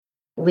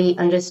we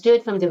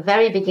understood from the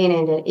very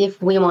beginning that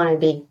if we want to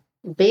be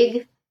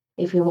big,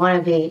 if we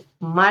want to be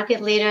market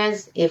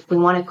leaders, if we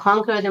want to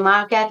conquer the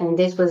market, and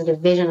this was the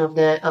vision of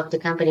the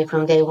company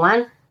from day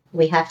one,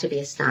 we have to be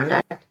a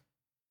standard.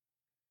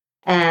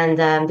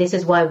 And this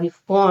is why we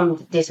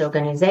formed this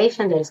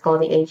organization that is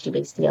called the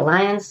HDBaseT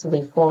Alliance.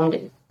 We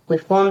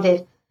formed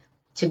it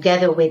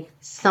together with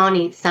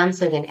Sony,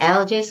 Samsung, and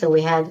LG. So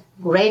we had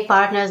great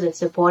partners that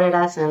supported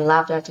us and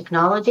loved our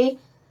technology.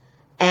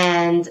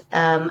 And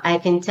I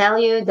can tell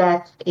you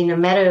that in a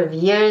matter of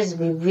years,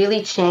 we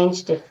really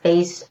changed the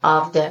face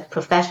of the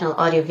professional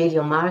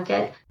audio-video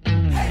market.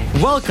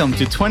 Welcome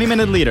to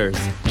 20-Minute Leaders.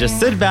 Just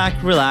sit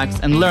back, relax,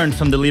 and learn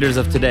from the leaders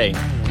of today.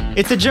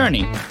 It's a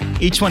journey.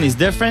 Each one is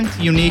different,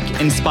 unique,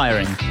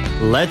 inspiring.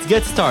 Let's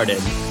get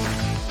started.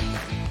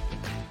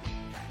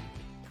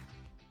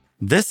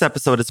 This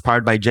episode is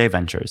powered by J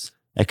Ventures,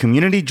 a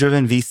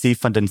community-driven VC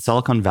fund in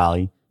Silicon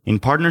Valley, in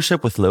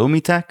partnership with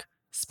Leumi Tech,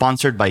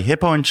 sponsored by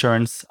Hippo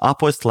Insurance,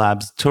 Upwest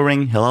Labs,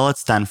 Turing, Hillel at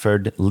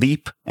Stanford,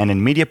 Leap, and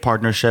in media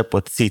partnership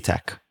with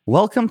CTech.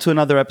 Welcome to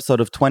another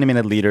episode of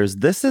 20-Minute Leaders.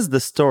 This is the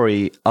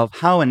story of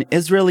how an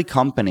Israeli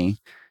company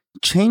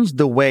changed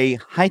the way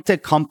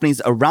high-tech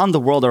companies around the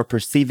world are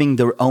perceiving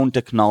their own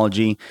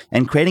technology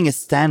and creating a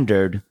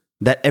standard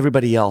that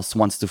everybody else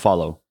wants to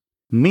follow.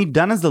 Meet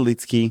Dana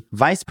Zalitsky,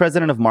 Vice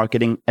President of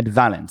Marketing at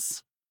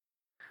Valens.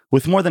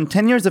 With more than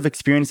 10 years of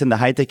experience in the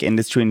high-tech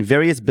industry in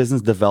various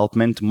business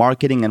development,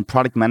 marketing, and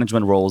product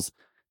management roles,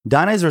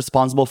 Dana is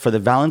responsible for the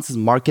Valens's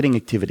marketing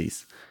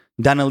activities.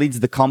 Dana leads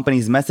the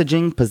company's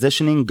messaging,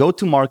 positioning,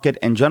 go-to-market,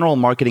 and general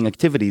marketing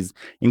activities,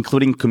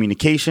 including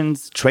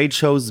communications, trade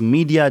shows,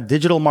 media,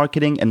 digital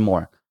marketing, and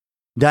more.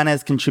 Dana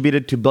has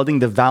contributed to building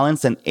the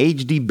Valens and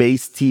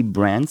HDBaseT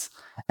brands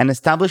and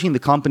establishing the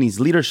company's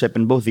leadership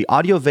in both the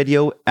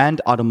audio-video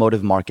and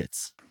automotive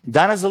markets.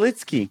 Dana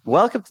Zalitsky,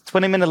 welcome to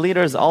 20-Minute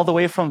Leaders all the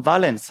way from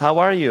Valens. How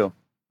are you?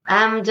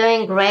 I'm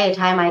doing great.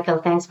 Hi, Michael.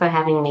 Thanks for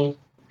having me.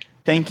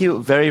 Thank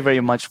you very,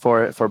 very much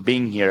for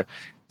being here.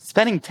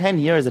 Spending 10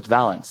 years at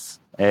Valens,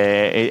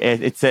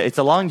 it's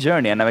a long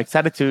journey, and I'm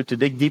excited to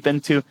dig deep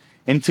into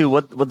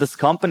what this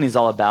company is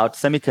all about: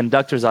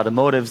 semiconductors,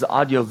 automotives,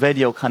 audio,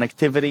 video,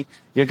 connectivity.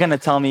 You're going to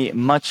tell me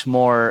much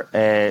more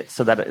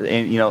so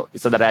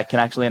that I can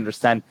actually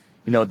understand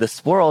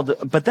this world.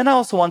 But then I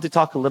also want to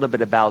talk a little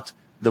bit about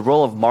the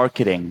role of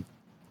marketing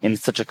in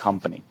such a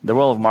company, the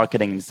role of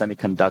marketing in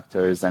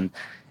semiconductors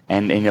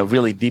and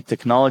really deep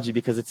technology,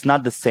 because it's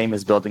not the same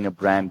as building a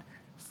brand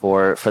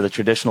for the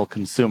traditional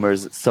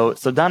consumers. So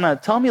Dana,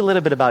 tell me a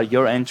little bit about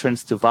your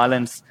entrance to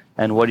Valens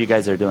and what you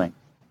guys are doing.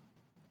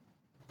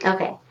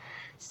 Okay.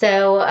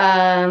 So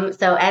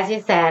as you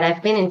said,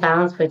 I've been in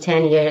Valens for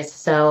 10 years.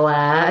 So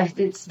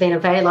it's been a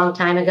very long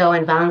time ago,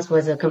 and Valens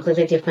was a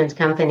completely different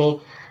company.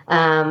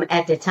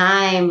 At the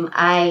time,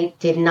 I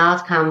did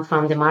not come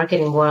from the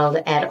marketing world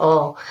at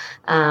all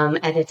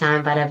at the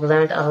time, but I've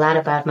learned a lot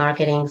about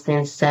marketing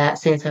since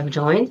I've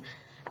joined.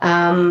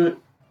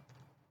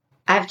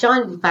 I've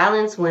joined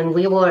Valens when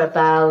we were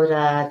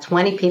about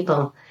 20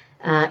 people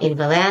in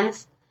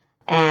Valens,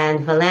 and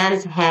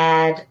Valens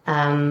had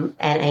an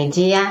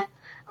idea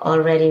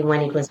already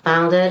when it was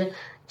founded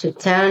to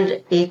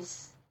turn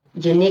its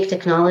unique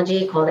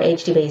technology called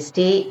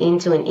HDBaseT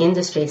into an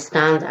industry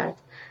standard.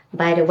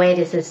 By the way,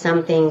 this is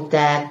something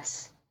that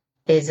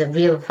is a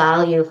real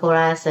value for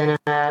us and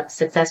a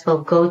successful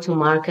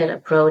go-to-market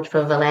approach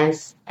for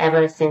Valens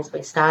ever since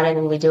we started,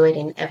 and we do it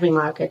in every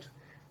market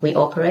we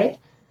operate.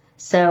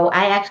 So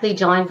I actually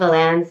joined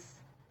Valens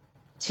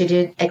to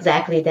do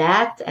exactly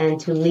that and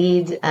to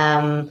lead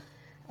an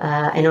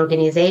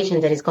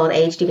organization that is called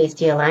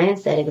HDBaseT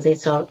Alliance that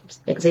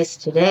exists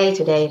today.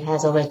 Today it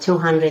has over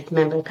 200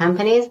 member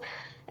companies,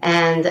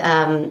 and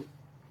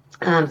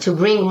to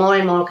bring more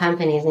and more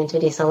companies into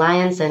this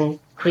alliance and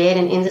create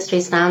an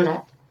industry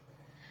standard.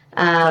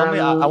 Tell me,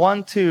 I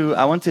want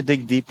to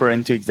dig deeper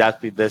into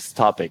exactly this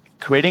topic: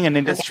 creating an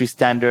industry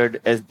standard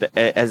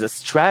as a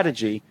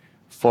strategy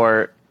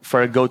for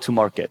a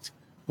go-to-market.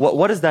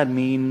 What does that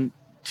mean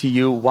to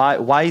you?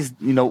 Why is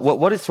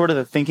what is sort of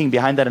the thinking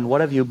behind that, and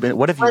what have you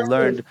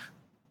learned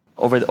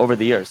over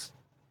the years?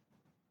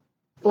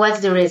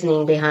 What's the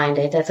reasoning behind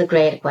it? That's a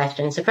great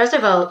question. So first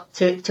of all,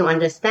 to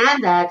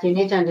understand that, you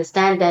need to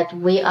understand that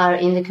we are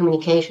in the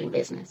communication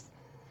business.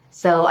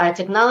 So our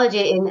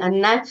technology, in a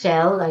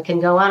nutshell, I can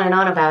go on and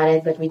on about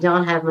it, but we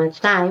don't have much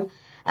time,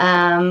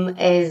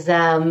 is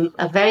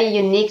a very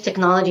unique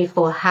technology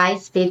for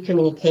high-speed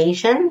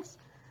communications,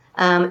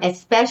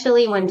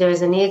 especially when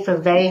there's a need for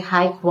very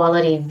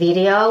high-quality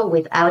video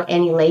without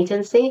any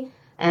latency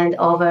and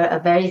over a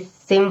very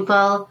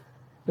simple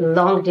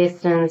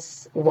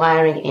long-distance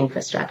wiring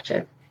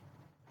infrastructure.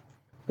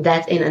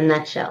 That's in a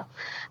nutshell.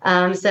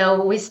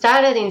 So we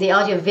started in the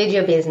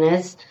audio-video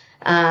business,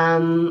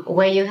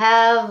 where you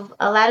have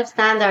a lot of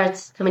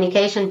standards,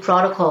 communication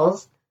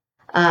protocols.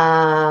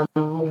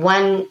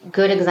 One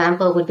good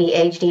example would be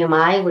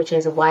HDMI, which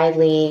is a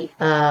widely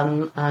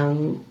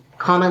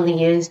commonly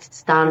used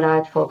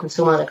standard for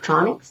consumer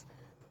electronics.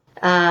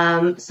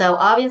 So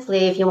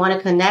obviously, if you want to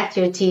connect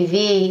your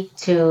TV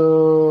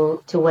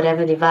to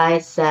whatever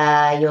device you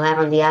have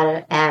on the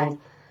other end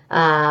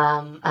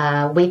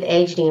with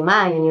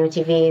HDMI, and your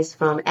TV is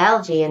from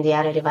LG and the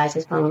other device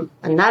is from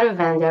another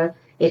vendor,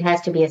 it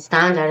has to be a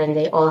standard, and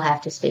they all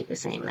have to speak the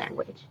same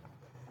language.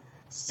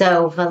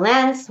 So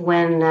Valens,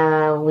 when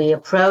we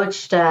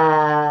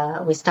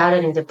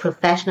started in the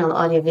professional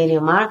audio-video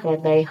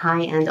market, very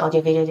high-end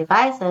audio-video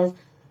devices.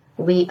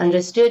 We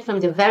understood from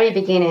the very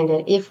beginning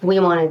that if we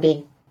want to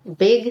be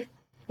big,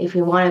 if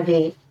we want to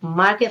be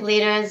market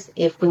leaders,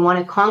 if we want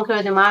to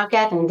conquer the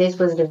market, and this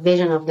was the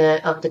vision of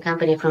the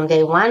company from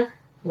day one,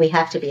 we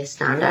have to be a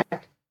standard.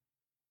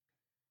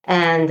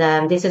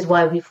 And this is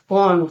why we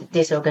formed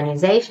this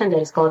organization that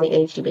is called the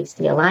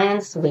HDBaseT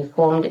Alliance. We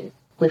formed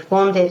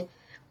it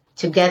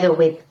together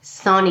with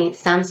Sony,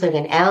 Samsung,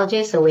 and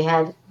LG. So we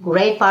had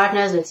great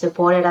partners that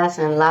supported us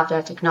and loved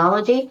our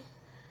technology.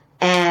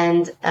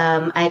 And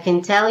I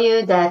can tell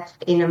you that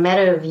in a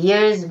matter of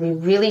years, we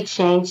really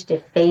changed the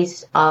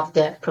face of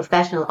the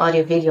professional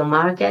audio-video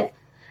market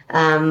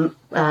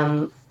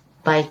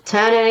by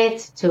turning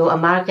it to a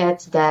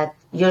market that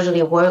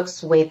usually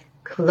works with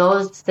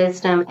closed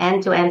system,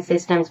 end-to-end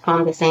systems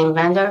from the same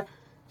vendor,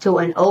 to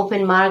an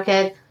open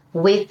market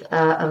with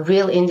a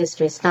real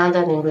industry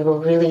standard, and we were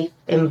really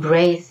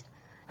embraced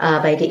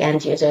by the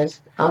end users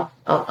of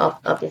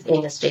this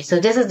industry. So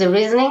this is the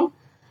reasoning.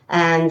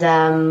 And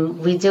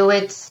we do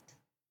it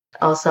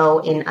also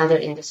in other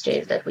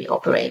industries that we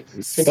operate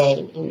today,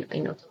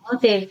 in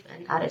automotive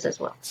and others as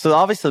well. So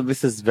obviously,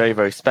 this is very,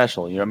 very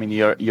special.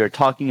 You're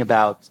talking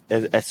about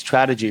a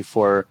strategy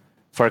for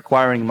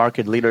acquiring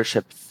market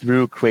leadership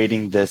through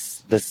creating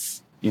this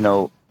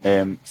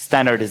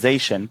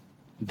standardization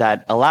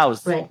that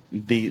allows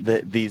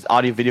these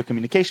audio video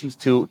communications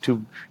to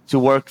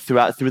work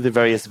through the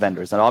various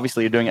vendors. And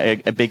obviously, you're doing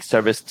a big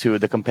service to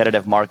the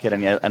competitive market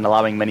and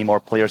allowing many more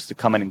players to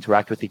come and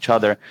interact with each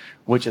other,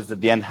 which is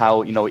at the end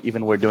how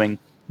even we're doing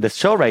this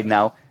show right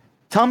now.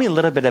 Tell me a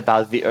little bit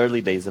about the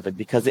early days of it,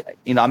 because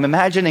I'm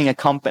imagining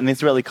an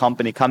Israeli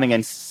company coming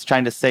and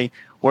trying to say,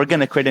 we're going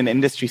to create an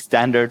industry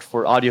standard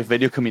for audio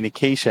video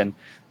communication.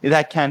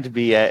 That can't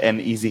be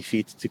an easy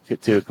feat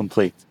to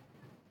complete.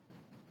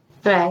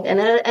 Right,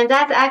 and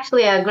that's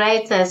actually a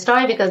great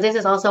story, because this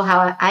is also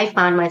how I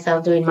found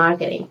myself doing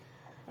marketing,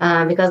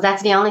 because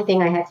that's the only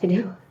thing I had to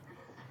do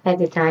at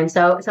the time.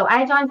 So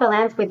I joined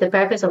Valens with the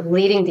purpose of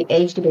leading the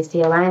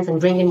HDBaseT Alliance and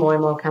bringing more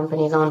and more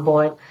companies on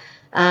board,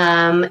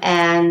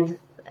 and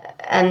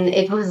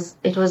it was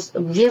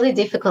a really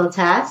difficult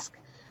task.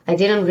 I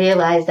didn't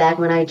realize that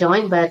when I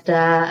joined, but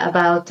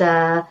about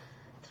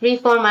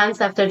 3-4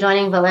 months after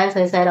joining Valens,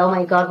 I said, "Oh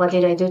my God, what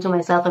did I do to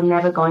myself? I'm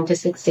never going to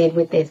succeed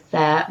with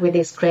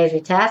this crazy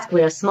task."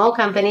 We're a small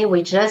company.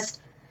 We just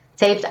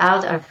taped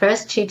out our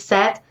first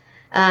chipset,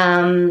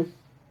 and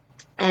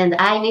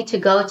I need to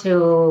go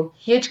to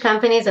huge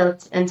companies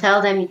and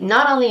tell them,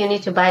 not only you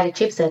need to buy the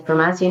chipset from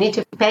us, you need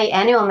to pay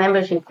annual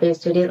membership fees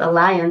to this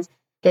alliance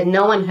that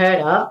no one heard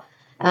of.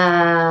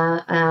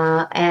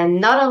 And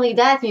not only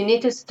that, you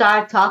need to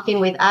start talking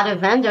with other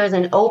vendors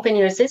and open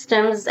your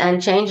systems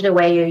and change the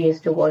way you're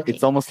used to working.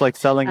 It's almost like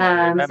selling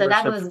a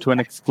membership to an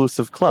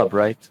exclusive club,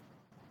 right?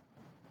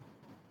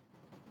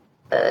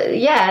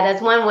 Yeah,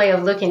 that's one way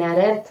of looking at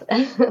it.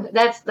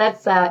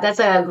 That's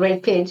a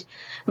great pitch,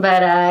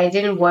 but it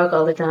didn't work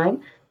all the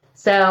time.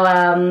 So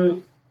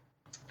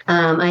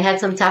I had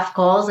some tough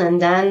calls,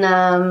 and then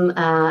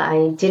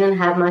I didn't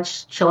have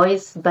much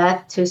choice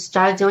but to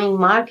start doing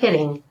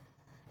marketing.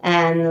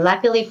 And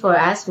luckily for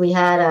us, we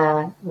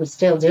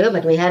still do,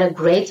 but we had a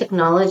great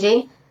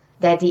technology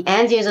that the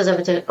end users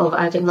of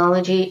our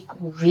technology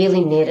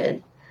really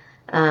needed.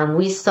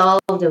 We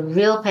solved the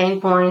real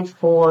pain point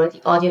for the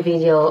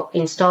audio-video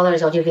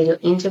installers, audio-video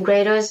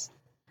integrators,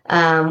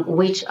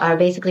 which are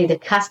basically the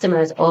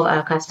customers of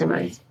our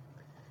customers.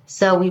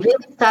 So we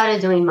really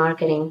started doing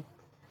marketing.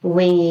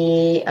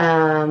 We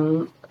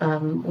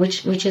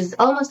which is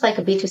almost like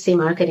a B2C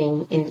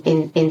marketing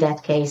in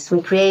that case. We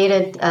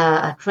created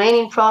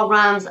training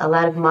programs, a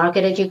lot of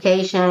market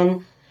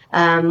education.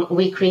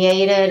 We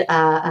created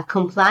a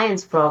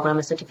compliance program,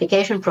 a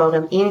certification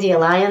program in the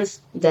Alliance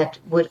that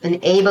would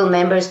enable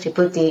members to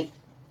put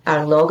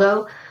our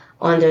logo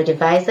on their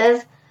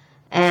devices.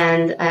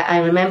 And I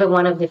remember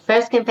one of the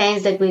first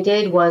campaigns that we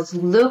did was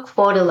look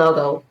for the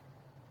logo.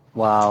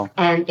 Wow.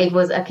 And it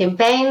was a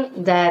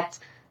campaign that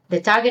the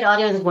target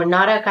audience were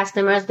not our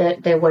customers,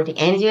 they were the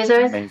end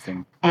users.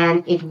 Amazing.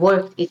 And it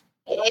worked. It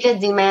created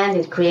demand,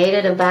 it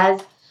created a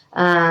buzz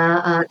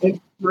in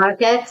the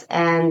market,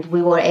 and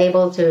we were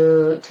able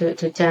to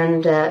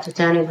turn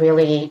it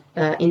really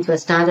into a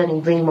standard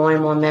and bring more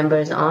and more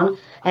members on.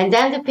 And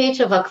then the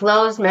pitch of a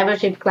closed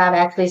membership club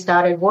actually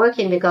started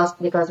working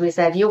because we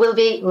said, you will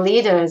be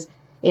leaders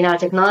in our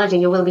technology,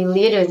 you will be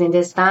leaders in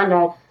this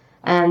standard,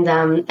 and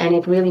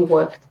it really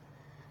worked.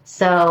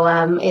 So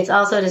it's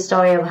also the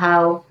story of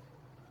how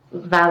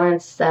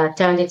Valens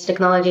turned its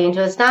technology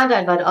into a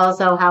standard, but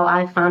also how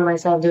I found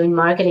myself doing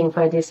marketing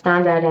for this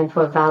standard and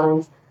for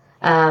Valens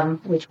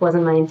which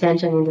wasn't my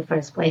intention in the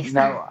first place.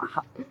 Now,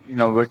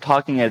 we're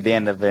talking at the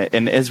end of it,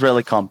 an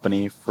Israeli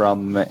company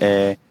from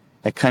a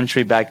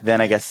country back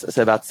then, I guess, it's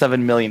about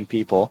 7 million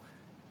people,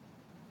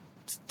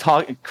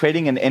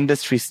 creating an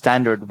industry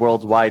standard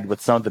worldwide with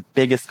some of the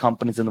biggest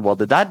companies in the world.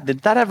 Did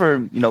that ever,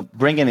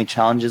 bring any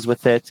challenges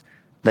with it?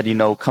 That,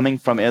 coming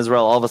from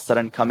Israel, all of a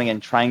sudden coming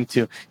and trying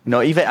to,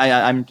 even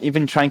I'm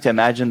even trying to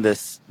imagine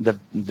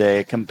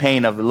the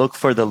campaign of look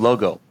for the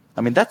logo.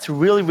 I mean, that's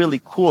really, really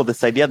cool.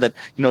 This idea that,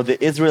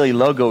 the Israeli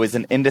logo is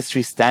an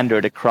industry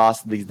standard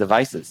across these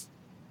devices.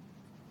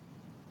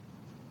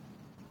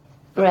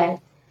 Right.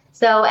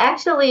 So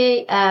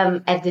actually,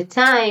 at the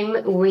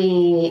time,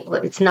 we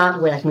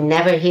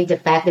never hid the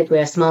fact that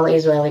we're a small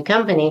Israeli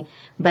company,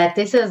 but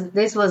this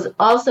was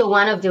also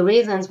one of the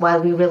reasons why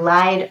we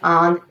relied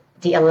on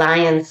the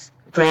Alliance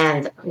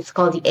brand. It's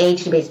called the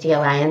HDBaseT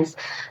Alliance,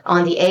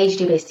 on the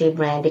HDBaseT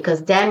brand,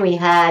 because then we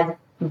had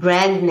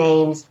brand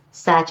names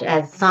such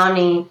as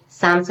Sony,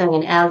 Samsung,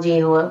 and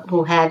LG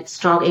who had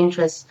strong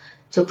interests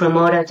to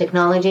promote our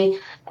technology.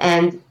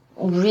 And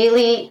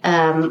really,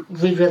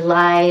 we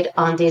relied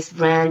on this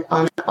brand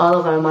on all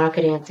of our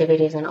marketing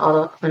activities and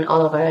all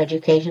of our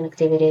education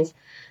activities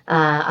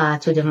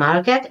to the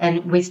market,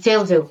 and we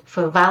still do.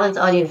 For Valens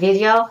Audio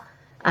Video,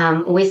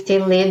 we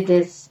still lead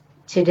this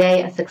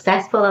today, a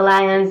successful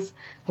alliance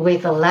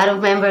with a lot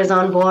of members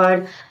on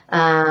board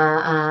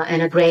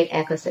and a great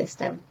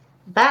ecosystem.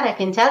 But I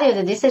can tell you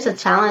that this is a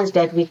challenge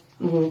that we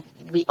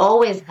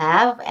always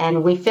have,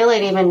 and we feel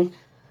it even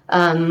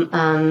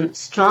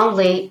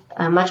strongly,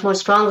 much more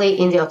strongly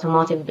in the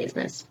automotive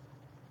business.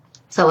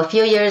 So a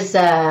few years,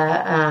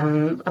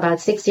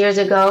 about 6 years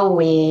ago,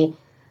 we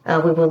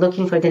were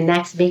looking for the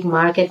next big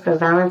market for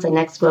Valens, the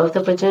next growth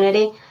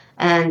opportunity,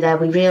 and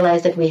we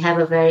realized that we have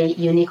a very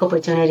unique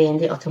opportunity in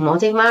the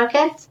automotive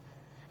market.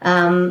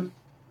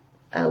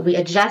 We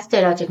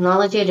adjusted our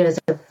technology. There's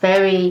a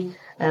very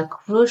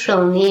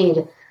crucial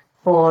need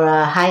for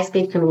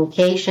high-speed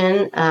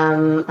communication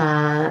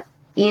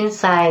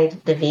inside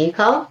the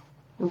vehicle.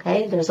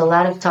 Okay, there's a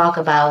lot of talk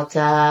about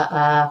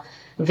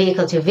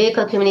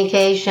vehicle-to-vehicle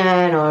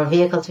communication or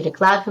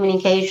vehicle-to-the-cloud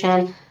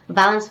communication.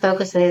 Valens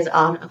focuses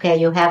on,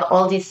 you have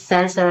all these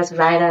sensors,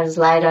 radars,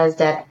 lidars,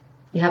 that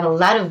you have a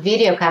lot of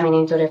video coming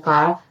into the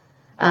car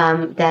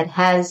that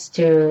has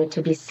to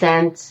be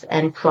sent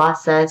and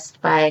processed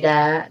by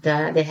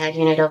the head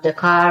unit of the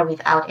car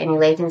without any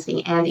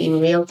latency and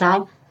in real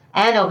time,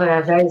 and over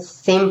a very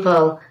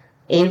simple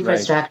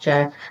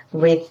infrastructure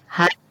with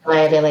high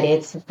reliability.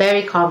 It's a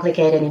very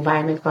complicated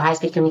environment for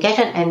high-speed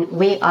communication, and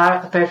we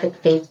are a perfect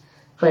fit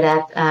for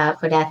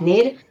that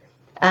need.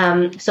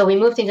 So we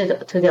moved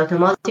into the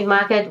automotive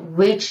market,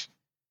 which,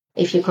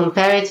 if you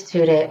compare it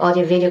to the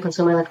audio-video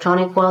consumer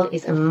electronic world,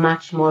 is a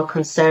much more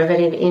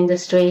conservative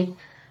industry.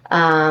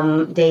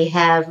 They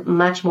have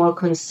much more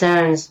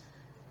concerns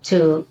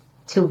to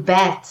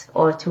bet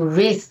or to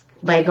risk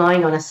by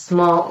going with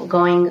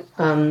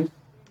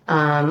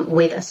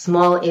a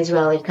small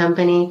Israeli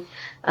company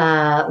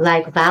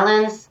like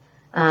Valens,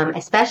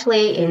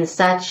 especially in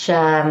such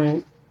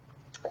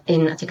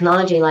in a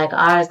technology like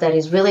ours that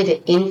is really the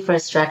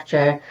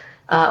infrastructure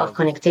of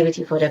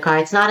connectivity for the car.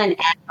 It's not an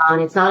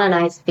add-on. It's not a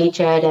nice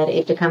feature that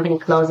if the company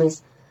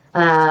closes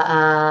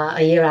a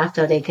year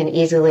after, they can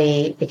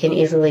easily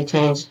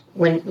change.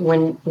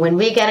 When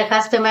we get a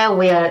customer,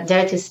 we are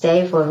there to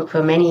stay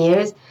for many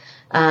years,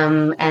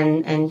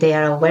 and they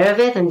are aware of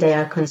it and they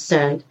are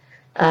concerned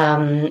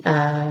about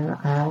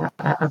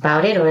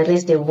it, or at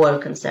least they were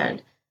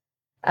concerned.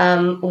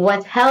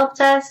 What helped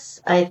us,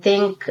 I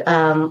think,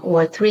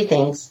 were three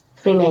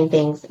main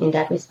things in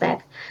that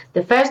respect.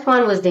 The first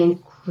one was the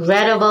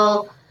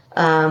incredible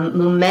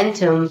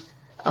momentum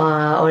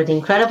or the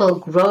incredible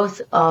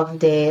growth of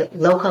the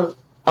local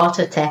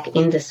auto tech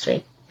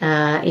industry.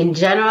 In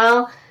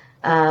general,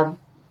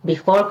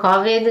 before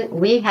COVID,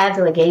 we had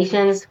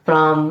delegations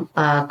from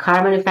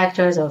car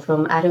manufacturers or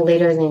from other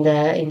leaders in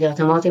the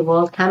automotive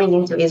world coming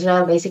into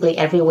Israel basically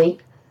every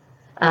week.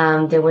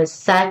 There was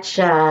such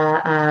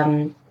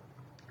a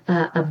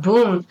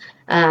boom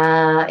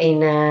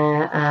in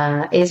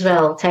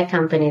Israel tech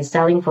companies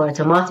selling for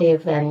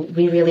automotive, and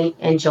we really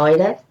enjoyed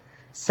it.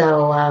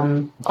 So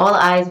all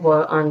eyes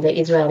were on the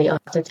Israeli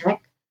auto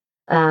tech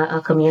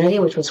community,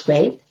 which was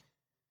great.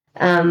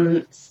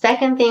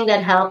 Second thing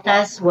that helped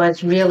us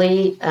was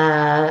really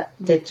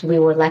that we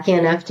were lucky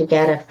enough to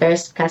get a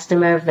first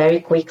customer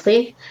very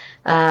quickly,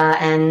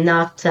 and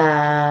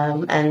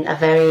a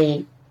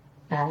very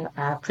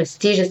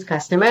prestigious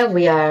customer.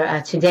 We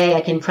are today,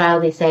 I can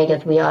proudly say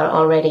that we are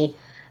already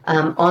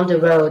on the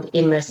road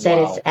in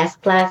Mercedes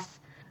S-Class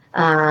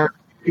and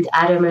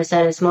other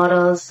Mercedes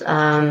models.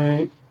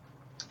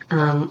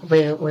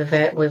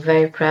 We're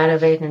very proud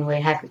of it, and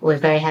we're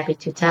very happy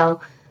to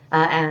tell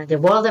the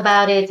world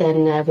about it,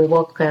 and we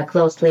work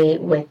closely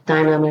with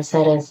Daimler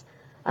Mercedes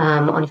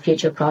on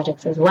future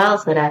projects as well.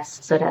 So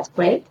that's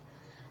great.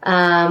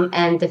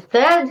 And the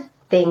third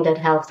thing that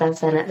helps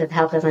us,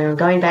 and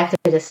going back to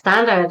the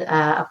standard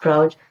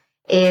approach,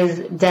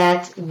 is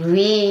that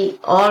we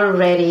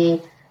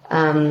already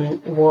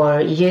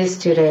were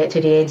used to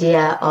the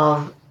idea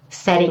of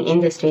setting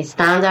industry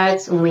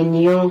standards. We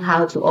knew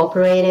how to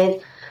operate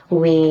it.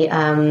 We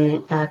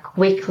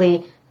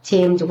quickly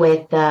teamed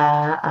with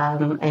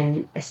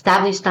an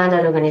established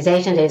standard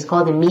organization that is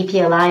called the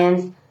MIPI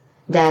Alliance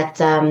that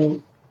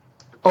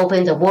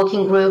opened a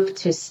working group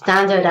to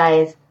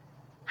standardize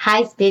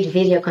high-speed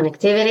video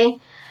connectivity.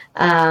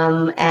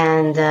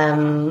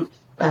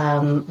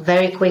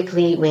 Very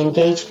quickly we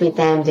engaged with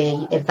them.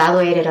 They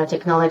evaluated our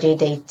technology.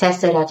 They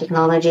tested our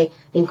technology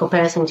in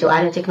comparison to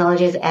other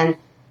technologies and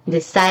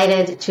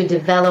decided to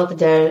develop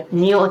their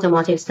new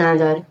automotive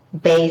standard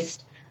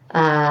based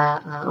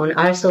on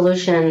our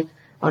solution,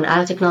 on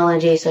our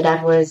technology. So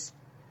that was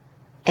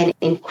an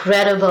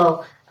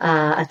incredible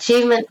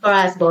achievement for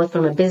us, both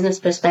from a business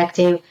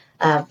perspective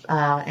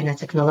and a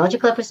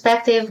technological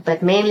perspective,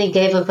 but mainly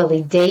gave a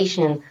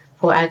validation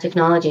for our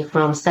technology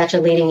from such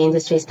a leading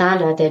industry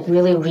standard that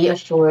really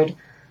reassured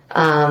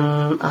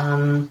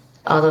all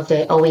of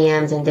the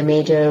OEMs and the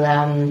major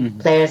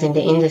players in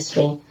the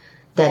industry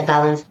that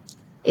Valens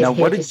is now,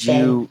 here what to did stay.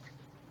 you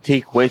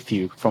take with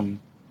you from,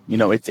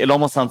 it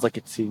almost sounds like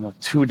it's,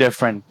 two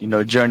different,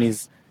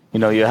 journeys.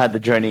 You had the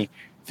journey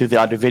through the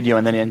audio video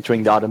and then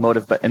entering the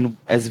automotive. But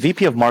as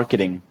VP of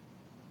marketing,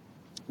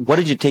 what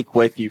did you take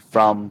with you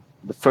from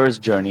the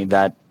first journey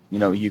that,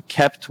 you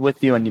kept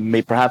with you, and you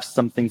may perhaps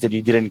some things that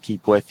you didn't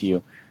keep with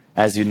you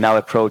as you now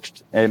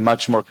approached a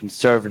much more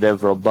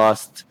conservative,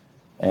 robust,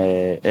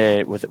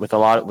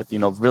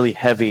 with really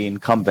heavy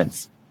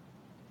incumbents?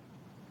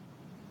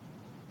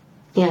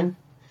 Yeah.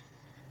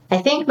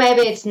 I think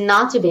maybe it's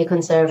not to be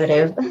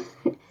conservative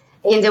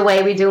in the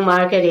way we do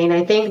marketing.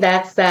 I think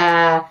that's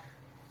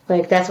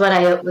what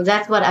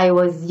I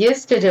was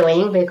used to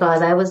doing,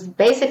 because I was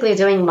basically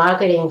doing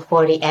marketing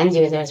for the end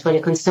users, for the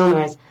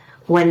consumers,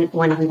 when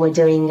we were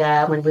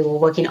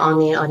working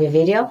only in audio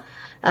video.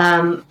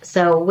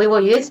 So we were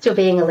used to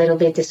being a little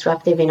bit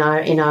disruptive in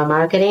our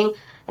marketing,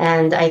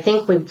 and I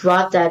think we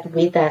brought that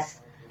with us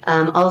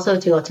also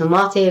to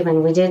automotive,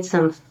 and we did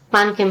some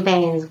fun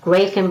campaigns,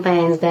 great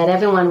campaigns that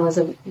everyone was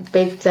a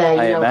bit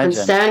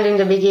concerned in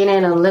the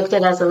beginning and looked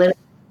at us a little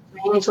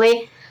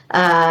strangely.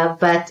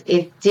 But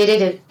it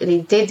did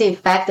the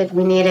effect that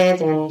we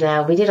needed,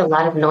 and we did a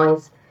lot of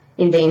noise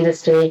in the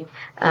industry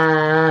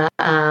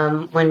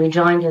when we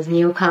joined as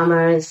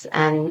newcomers,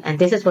 and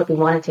this is what we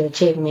wanted to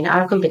achieve. I mean,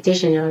 our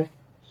competition are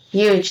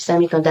huge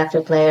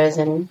semiconductor players,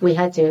 and we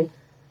had to.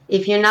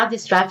 If you're not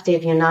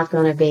disruptive, you're not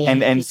going to be.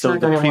 And so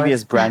the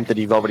previous brand that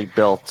you've already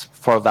built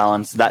for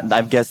Valens, that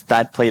I guess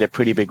that played a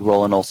pretty big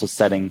role in also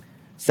setting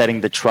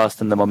the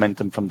trust and the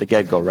momentum from the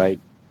get-go, right?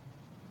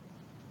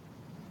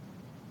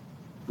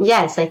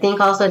 Yes, I think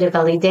also the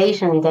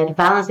validation that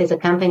Valens is a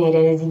company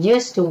that is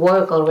used to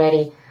work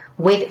already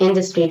with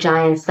industry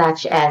giants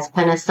such as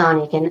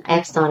Panasonic and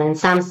Exxon and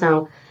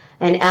Samsung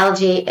and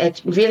LG.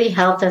 It really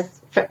helped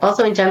us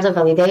also in terms of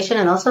validation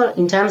and also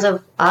in terms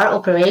of our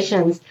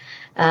operations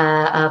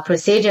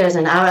procedures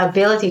and our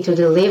ability to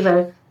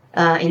deliver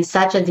in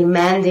such a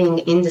demanding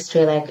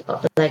industry like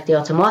the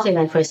automotive,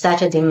 and for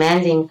such a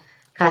demanding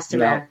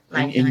customer.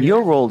 Now, in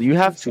your role, you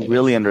have to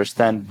really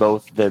understand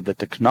both the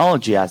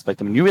technology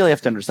aspect. I mean, you really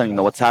have to understand,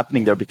 what's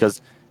happening there,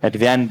 because at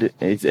the end,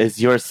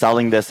 as you're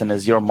selling this and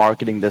as you're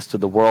marketing this to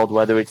the world,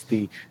 whether it's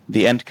the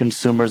end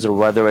consumers or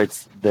whether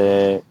it's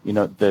the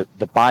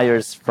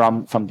buyers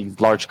from these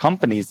large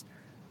companies,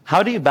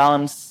 how do you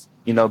balance,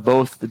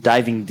 both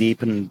diving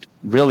deep and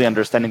really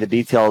understanding the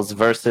details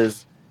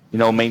versus,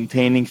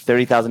 maintaining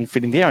 30,000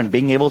 feet in the air and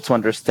being able to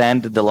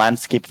understand the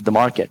landscape of the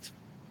market?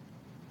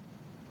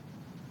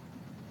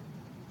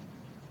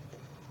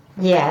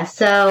 Yeah,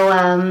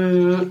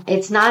 so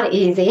it's not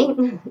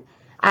easy.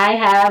 I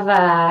have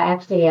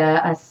actually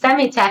a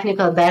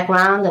semi-technical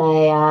background.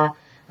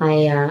 I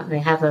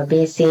have a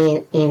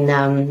BC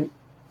in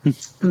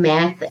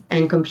math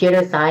and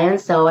computer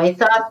science, so I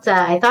thought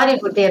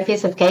it would be a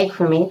piece of cake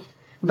for me,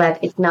 but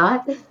it's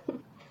not.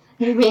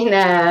 I mean,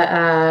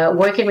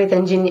 working with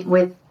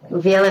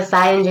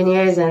VLSI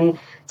engineers and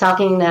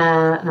talking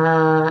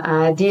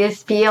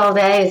DSP all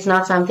day, it's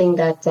not something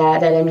that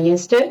I'm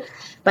used to.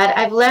 But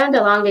I've learned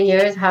along the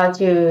years how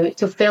to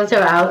filter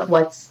out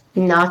what's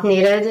not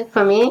needed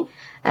for me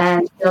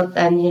and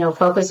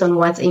focus on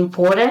what's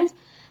important.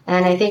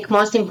 And I think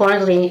most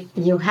importantly,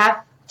 you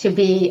have to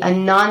be a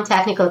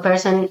non-technical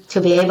person to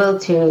be able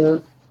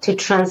to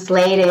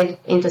translate it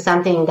into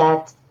something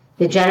that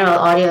the general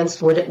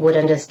audience would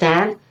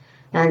understand.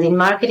 And in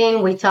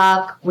marketing, we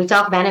talk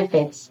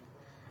benefits.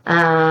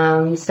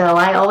 So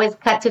I always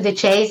cut to the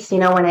chase.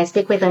 When I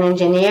speak with an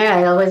engineer,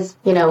 I always,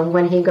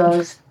 when he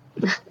goes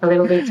a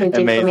little bit too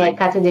deep for me, I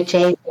cut to the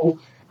chase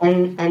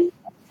and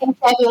teach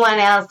everyone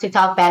else to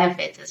talk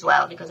benefits as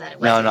well, because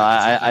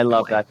otherwise. I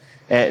love that.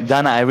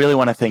 Dana, I really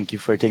want to thank you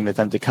for taking the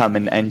time to come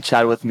and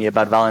chat with me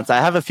about Valens. I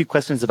have a few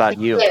questions about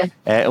you.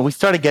 We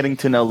started getting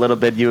to know a little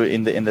bit you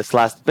in this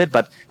last bit,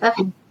 but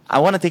I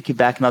want to take you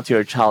back now to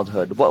your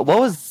childhood. What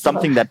was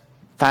something that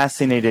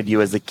fascinated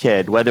you as a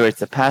kid, whether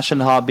it's a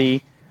passion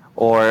hobby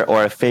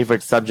or a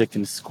favorite subject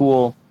in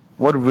school?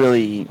 what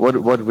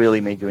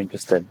really made you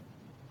interested?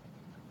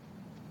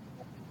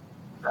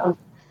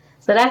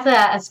 So that's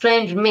a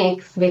strange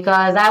mix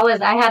because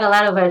I had a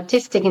lot of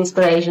artistic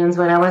inspirations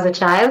when I was a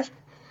child.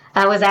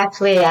 I was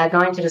actually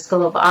going to the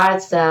School of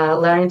Arts,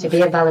 learning to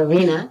be a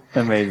ballerina.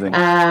 Amazing.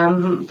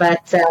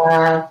 But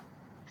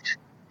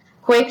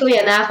quickly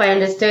enough, I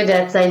understood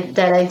that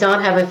I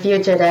don't have a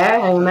future there.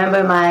 I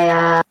remember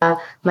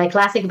my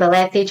classic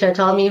ballet teacher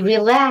told me,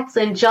 "Relax,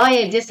 enjoy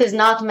it. This is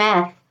not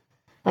math."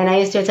 And I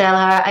used to tell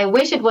her, "I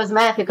wish it was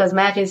math because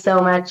math is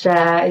so much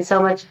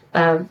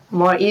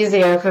more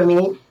easier for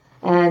me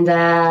and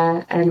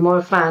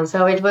more fun." So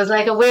it was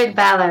like a weird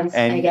balance,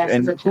 I guess.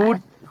 And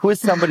who is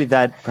somebody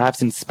that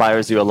perhaps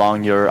inspires you along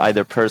your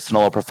either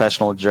personal or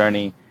professional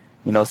journey?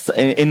 You know,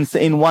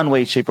 in one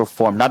way, shape, or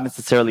form. Not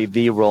necessarily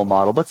the role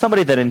model, but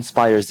somebody that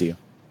inspires you.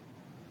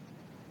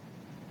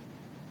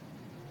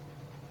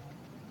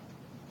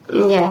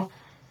 Yeah.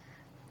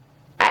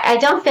 I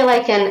don't feel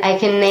I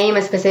can name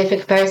a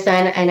specific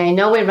person, and I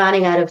know we're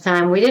running out of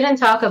time. We didn't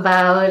talk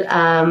about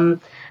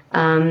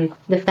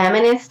the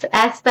feminist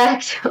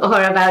aspect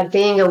or about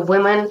being a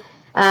woman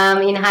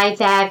in high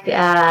tech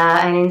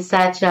and in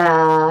such a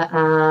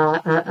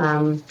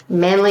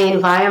manly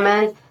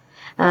environment.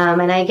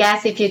 And I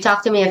guess if you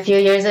talked to me a few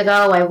years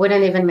ago, I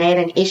wouldn't even made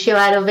an issue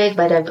out of it.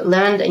 But I've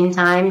learned in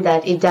time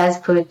that it does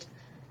put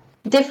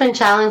different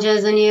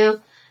challenges on you.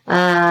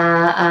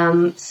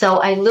 So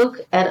I look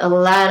at a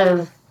lot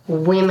of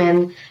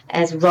women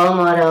as role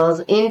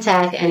models in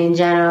tech and in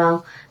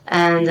general.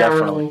 And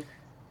Definitely.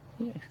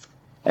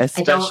 I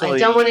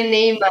don't want to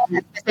name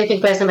a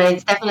specific person, but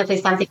it's definitely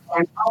something that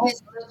I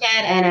always look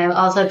at, and I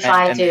also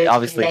try to.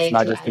 Obviously, it's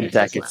not just in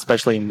tech,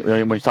 especially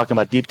when you're talking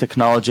about deep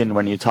technology and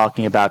when you're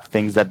talking about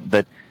things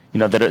that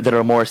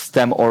are more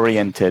STEM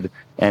oriented.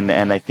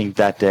 And I think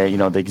that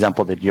the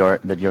example that you're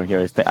here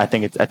is I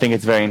think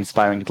it's very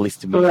inspiring, at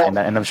least to me, right.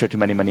 and I'm sure to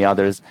many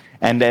others.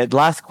 And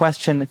last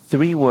question: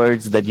 3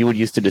 words that you would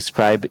use to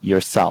describe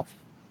yourself.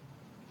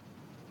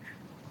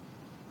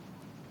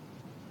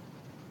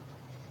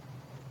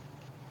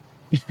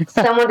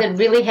 Someone that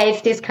really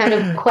hates these kind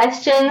of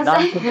questions.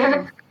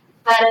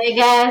 But I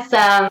guess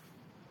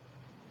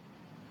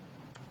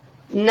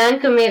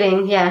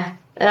non-committing. Yeah,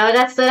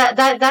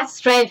 that's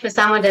strange for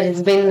someone that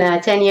has been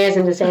 10 years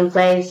in the same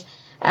place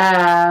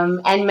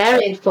and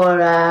married for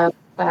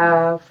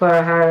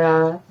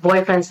her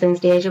boyfriend since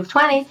the age of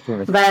 20.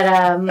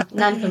 But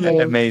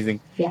non-committing.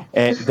 Amazing. Yeah.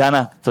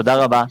 Dana, toda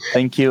rabba.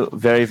 Thank you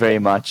very, very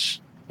much.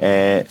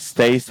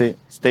 Stay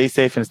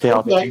safe and stay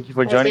healthy. Thank you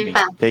for joining me.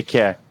 Take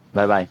care.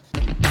 Bye-bye.